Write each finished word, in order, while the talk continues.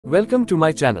Welcome to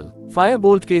my channel.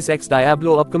 Fire-Boltt Case X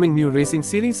Diablo upcoming new racing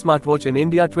series smartwatch in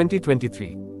India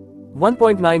 2023.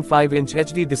 1.95-inch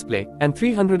HD display and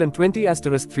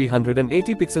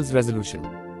 320*380 pixels resolution.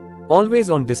 Always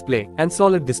on display and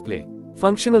solid display.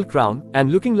 Functional crown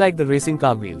and looking like the racing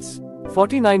car wheels.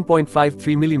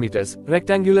 49.53mm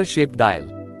rectangular shaped dial.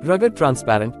 Rugged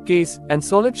transparent case and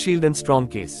solid shield and strong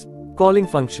case. Calling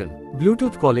function.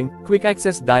 Bluetooth calling, quick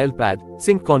access dial pad,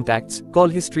 sync contacts, call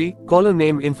history, caller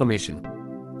name information.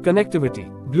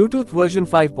 Connectivity. Bluetooth version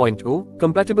 5.0,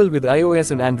 compatible with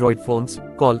iOS and Android phones,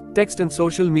 call, text and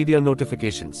social media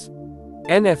notifications.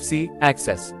 NFC,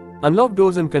 access. Unlock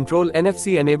doors and control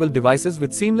NFC-enabled devices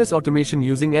with seamless automation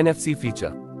using NFC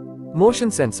feature.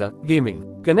 Motion sensor, gaming.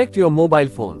 Connect your mobile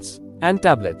phones and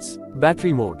tablets.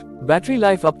 Battery mode. Battery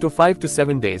life up to 5 to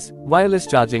 7 days, wireless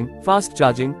charging, fast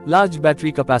charging, large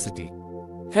battery capacity.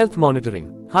 Health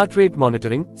monitoring. Heart rate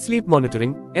monitoring, sleep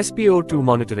monitoring, SpO2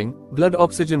 monitoring, blood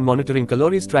oxygen monitoring,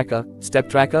 calories tracker, step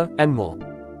tracker, and more.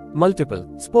 Multiple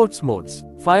sports modes.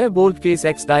 Fire-Boltt Case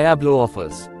X Diablo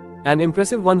offers an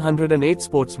impressive 108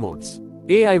 sports modes.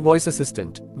 AI voice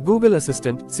assistant, Google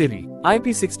Assistant, Siri,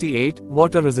 IP68,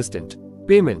 water resistant.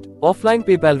 Payment, offline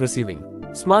PayPal receiving.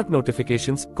 Smart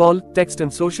notifications, call, text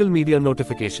and social media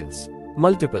notifications.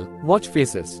 Multiple watch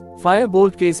faces.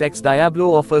 Fire-Boltt Case X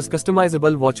Diablo offers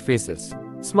customizable watch faces.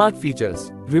 Smart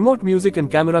features, remote music and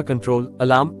camera control,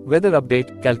 alarm, weather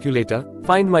update, calculator,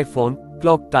 find my phone,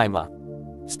 clock, timer.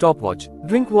 Stopwatch,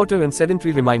 drink water and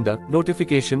sedentary reminder,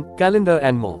 notification, calendar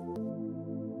and more.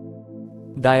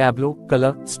 Diablo,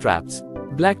 color, straps.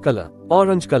 Black color,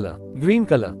 orange color, green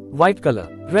color, white color,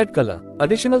 red color,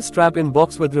 additional strap in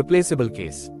box with replaceable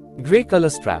case. Grey color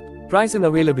strap. Price and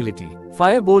availability.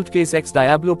 Fire-Boltt Case X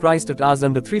Diablo priced at Rs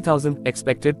under 3000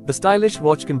 expected. The stylish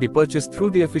watch can be purchased through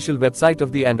the official website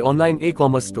of the and online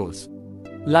e-commerce stores.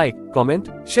 Like, comment,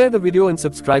 share the video and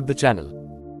subscribe the channel.